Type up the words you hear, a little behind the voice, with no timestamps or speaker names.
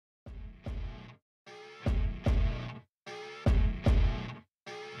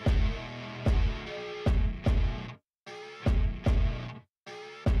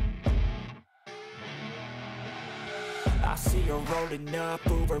I see her rolling up,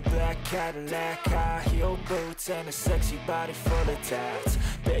 Uber black Cadillac, high heel boots and a sexy body full of tats.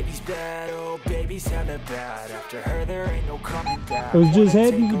 Baby's bad, oh baby's hella bad. After her there ain't no coming back. I was just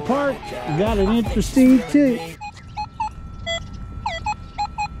heading to the park, got an interesting tip.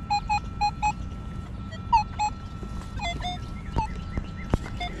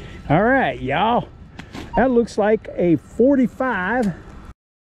 All right, y'all, that looks like a 45.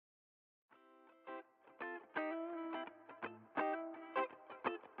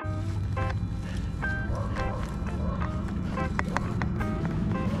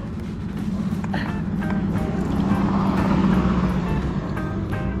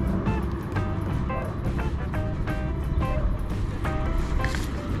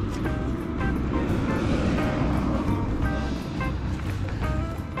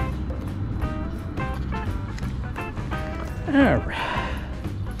 All right.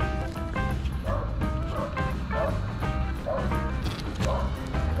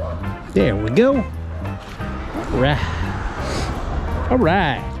 There we go. All right. All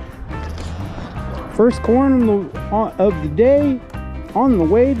right. First corn of the day on the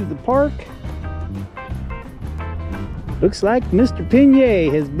way to the park. Looks like Mr.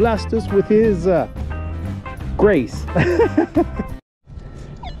 Pinier has blessed us with his grace.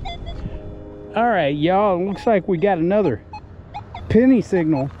 All right, y'all. Looks like we got another penny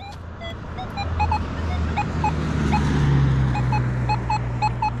signal.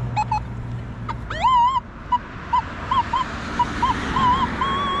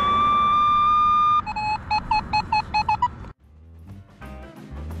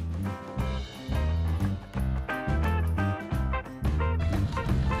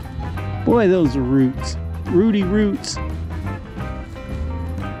 Boy, those are roots. Rooty roots.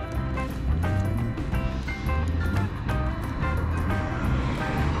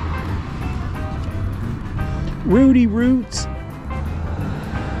 Rooty roots.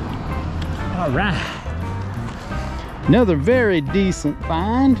 All right. Another very decent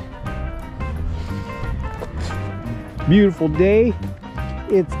find. Beautiful day.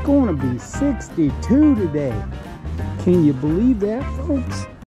 It's gonna be 62 today. Can you believe that, folks?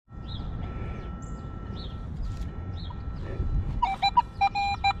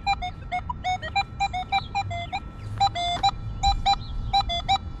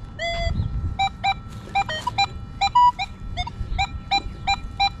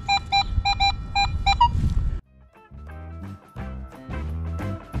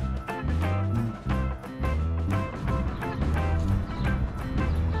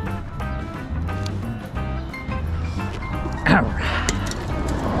 All right.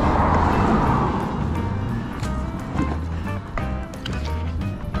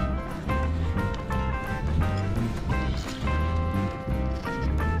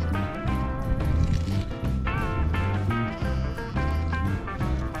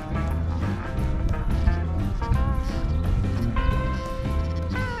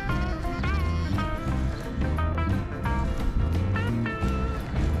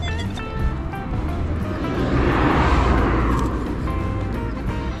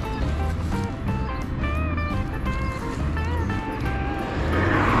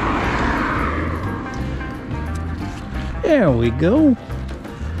 There we go.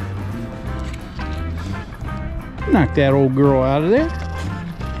 Knock that old girl out of there.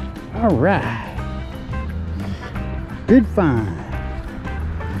 All right. Good find.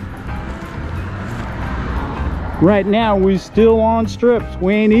 Right now we're still on strips.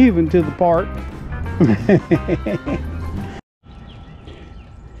 We ain't even to the park.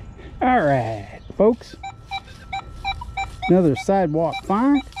 All right, folks. Another sidewalk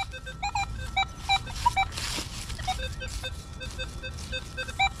find.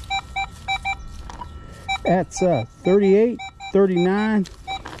 That's 38, 39,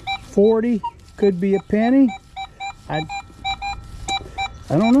 40. Could be a penny. I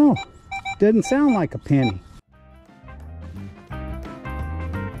don't know. Doesn't sound like a penny.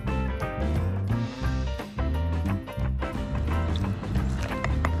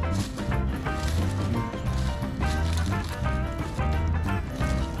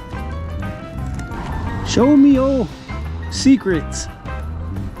 Show me your secrets,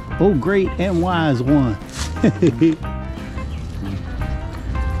 oh great and wise one.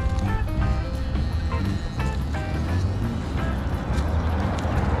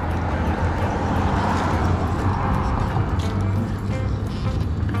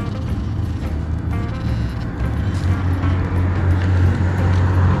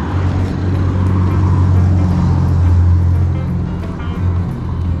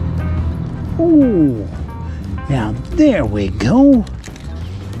 Oh, now there we go.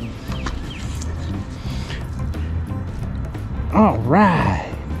 All right.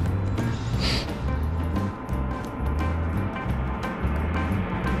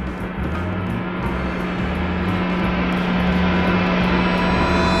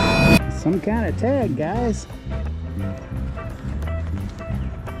 Some kind of tag, guys.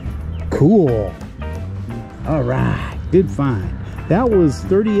 Cool. All right, good find. That was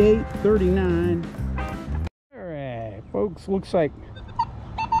 38.39. All right, folks,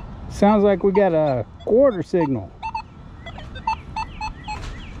 sounds like we got a quarter signal.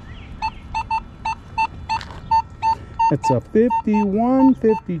 That's a 51,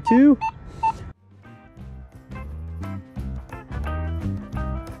 52.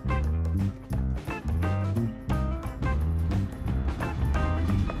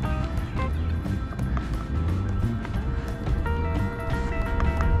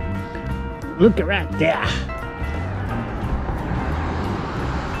 Look at right there.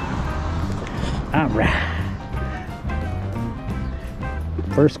 All right.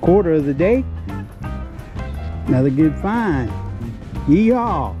 First quarter of the day. Another good find.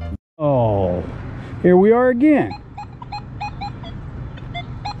 Yeehaw. Oh, here we are again.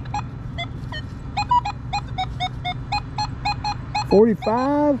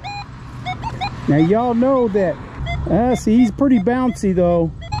 $45. Now y'all know that. See, he's pretty bouncy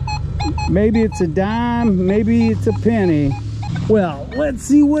though. Maybe it's a dime, maybe it's a penny. Well, let's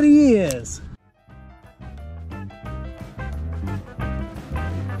see what he is.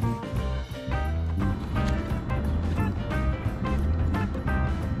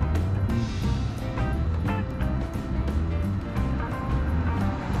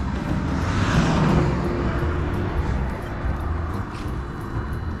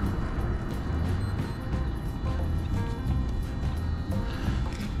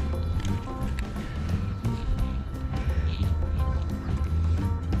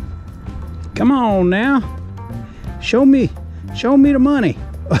 Come on now, show me the money.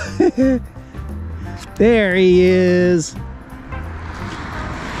 There he is.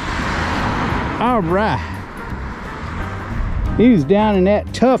 All right, he was down in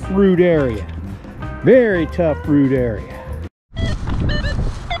that tough root area, very tough root area.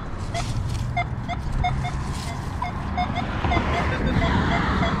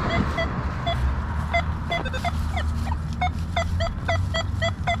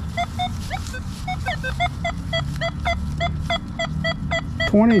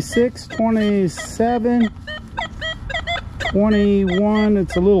 $26, $27, $21.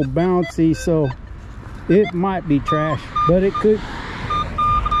 It's a little bouncy, so it might be trash, but it could.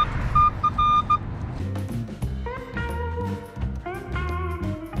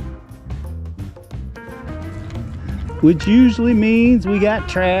 Which usually means we got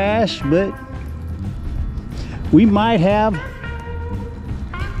trash, but we might have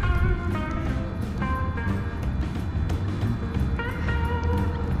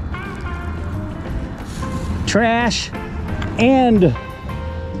trash and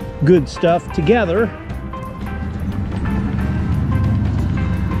good stuff together.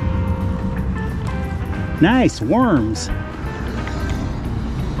 Nice worms.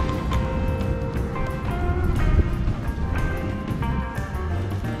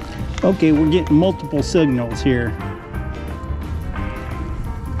 Okay, we're getting multiple signals here.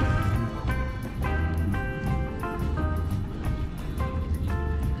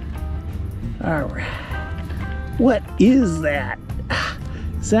 All right. What is that?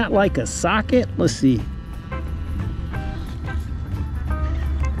 Is that like a socket? Let's see.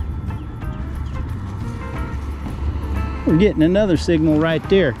 We're getting another signal right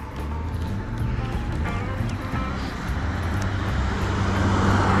there.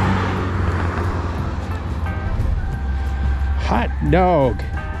 Hot dog.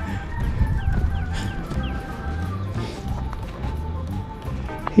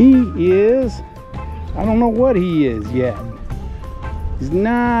 He is, I don't know what he is yet. He's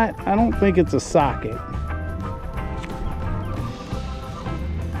not, I don't think it's a socket.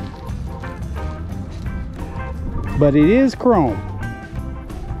 But it is chrome.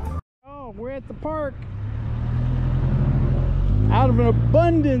 Oh, we're at the park. Out of an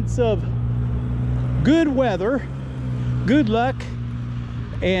abundance of good weather, good luck,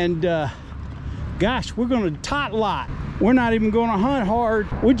 and gosh, we're gonna tot lot. We're not even gonna hunt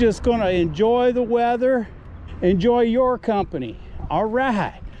hard. We're just gonna enjoy the weather, enjoy your company. All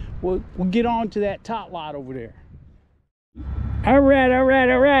right, we'll get on to that tot lot over there. All right, all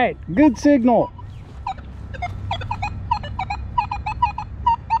right, all right. Good signal.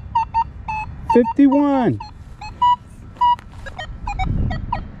 51.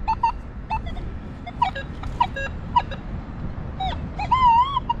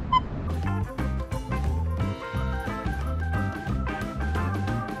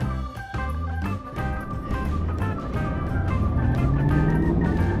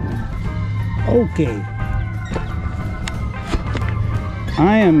 Okay.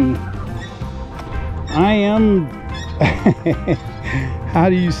 I am how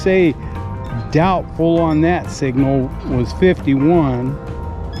do you say, doubtful on that signal. Was 51.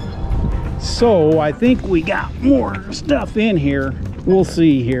 So I think we got more stuff in here. We'll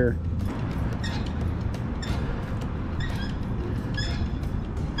see here.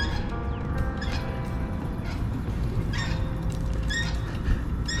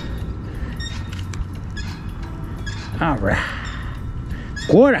 All right,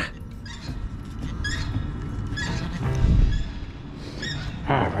 quarter.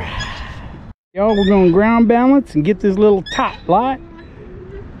 All right, y'all, we're gonna ground balance and get this little top lot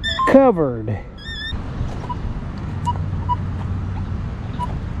covered.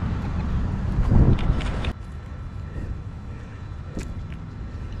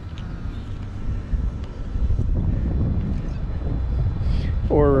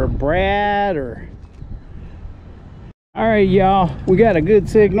 Or a Brad, or all right, y'all, we got a good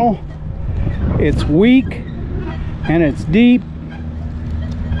signal. It's weak and it's deep,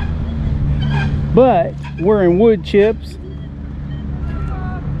 but we're in wood chips,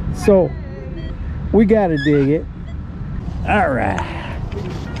 so we gotta dig it. All right,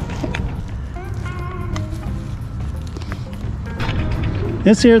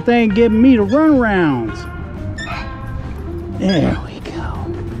 this here thing giving me the runarounds. There we go.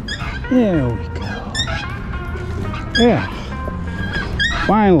 There we go. Yeah,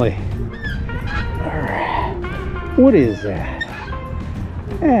 finally. All right, what is that?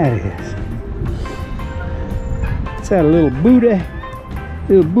 That is, it's that a little Buddha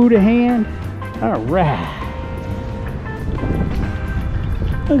hand. All right,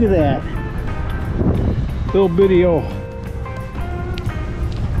 look at that little bitty old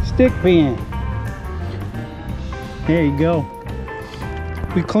stick pin. There you go.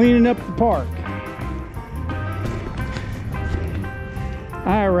 We cleaning up the park.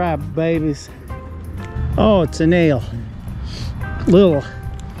 All right, babies. Oh, it's a nail. Little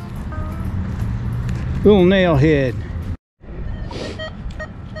nail head.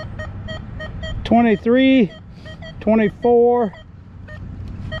 23, 24.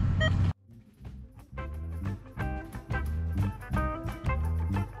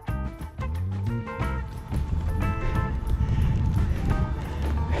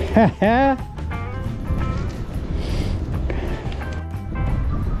 Haha.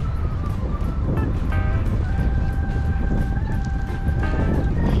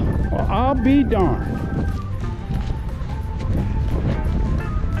 I'll be darned.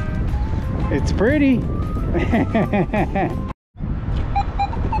 It's pretty.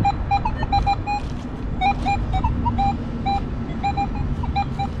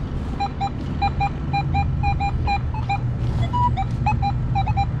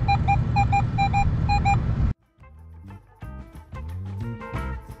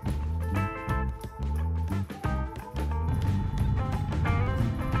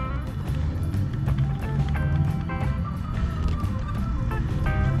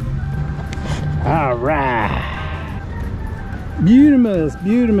 All right,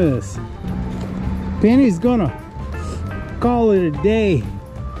 beautimous. Penny's gonna call it a day.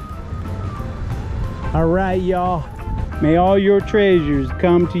 All right, y'all, may all your treasures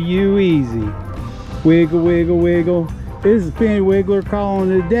come to you easy. Wiggle, wiggle, wiggle. This is Penny Wiggler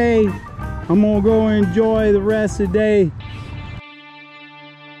calling it a day. I'm gonna go enjoy the rest of the day.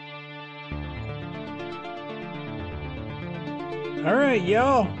 All right,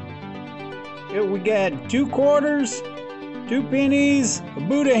 y'all. We got 2 quarters, 2 pennies, a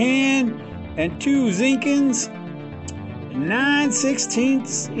Buddha hand, and 2 zinkins,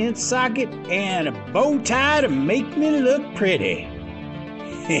 9/16 inch socket, and a bow tie to make me look pretty.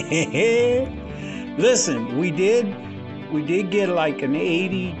 Listen, we did get like an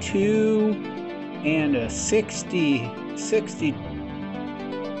 82 and a 60,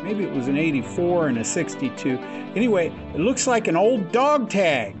 maybe it was an 84 and a 62. Anyway, it looks like an old dog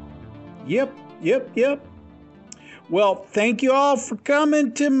tag. Yep. Well, thank you all for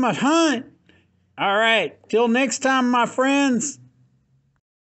coming to my hunt. All right, till next time, my friends.